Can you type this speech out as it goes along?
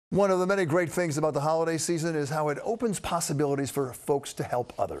One of the many great things about the holiday season is how it opens possibilities for folks to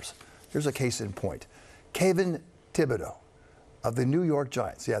help others. Here's a case in point. Kevin Thibodeau of the New York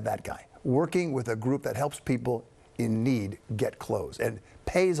Giants, yeah, that guy, working with a group that helps people in need get clothes and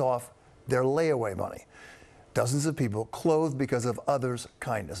pays off their layaway money. Dozens of people clothed because of others'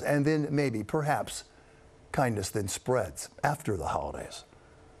 kindness, and then maybe, perhaps, kindness then spreads after the holidays.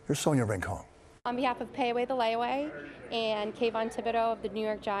 Here's Sonia Rincon. On behalf of Pay Away the Layaway and Kevin Thibodeau of the New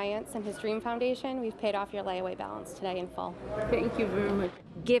York Giants and his Dream Foundation, we've paid off your layaway balance today in full. Thank you very much.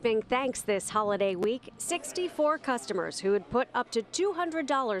 Giving thanks this holiday week, 64 customers who had put up to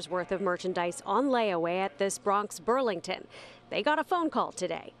 $200 worth of merchandise on layaway at this Bronx Burlington. They got a phone call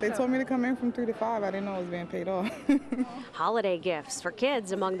today. They told me to come in from 3 to 5. I didn't know it was being paid off. Holiday gifts for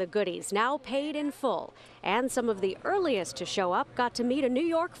kids among the goodies, now paid in full. And some of the earliest to show up got to meet a New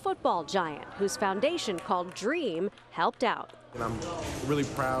York football giant whose foundation called Dream helped out. And I'm really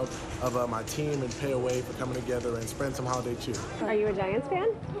proud of my team and Pay Away for coming together and spreading some holiday cheer. Are you a Giants fan?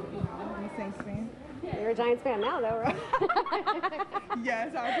 I'm a Saints fan. You're a Giants fan now, though, right?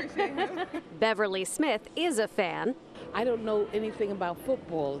 Yes, I appreciate it. Beverly Smith is a fan. I don't know anything about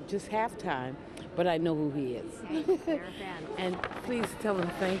football, just halftime, but I know who he is. You're a fan. And please tell him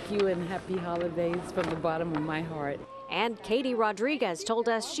thank you and happy holidays from the bottom of my heart. And Katie Rodriguez told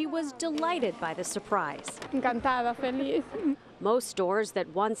us she was delighted by the surprise. Encantada, feliz. Most stores that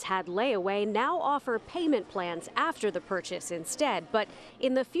once had layaway now offer payment plans after the purchase instead. But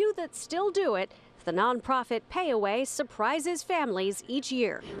in the few that still do it, the nonprofit Pay Away surprises families each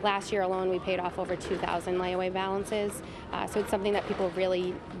year. Last year alone, we paid off over 2,000 layaway balances. So it's something that people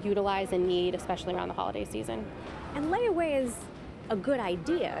really utilize and need, especially around the holiday season. And layaway is a good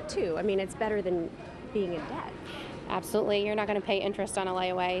idea, too. I mean, it's better than being in debt. Absolutely. You're not going to pay interest on a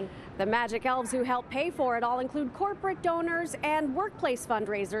layaway. The magic elves who help pay for it all include corporate donors and workplace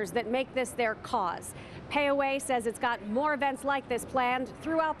fundraisers that make this their cause. Pay Away says it's got more events like this planned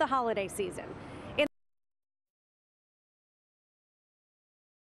throughout the holiday season.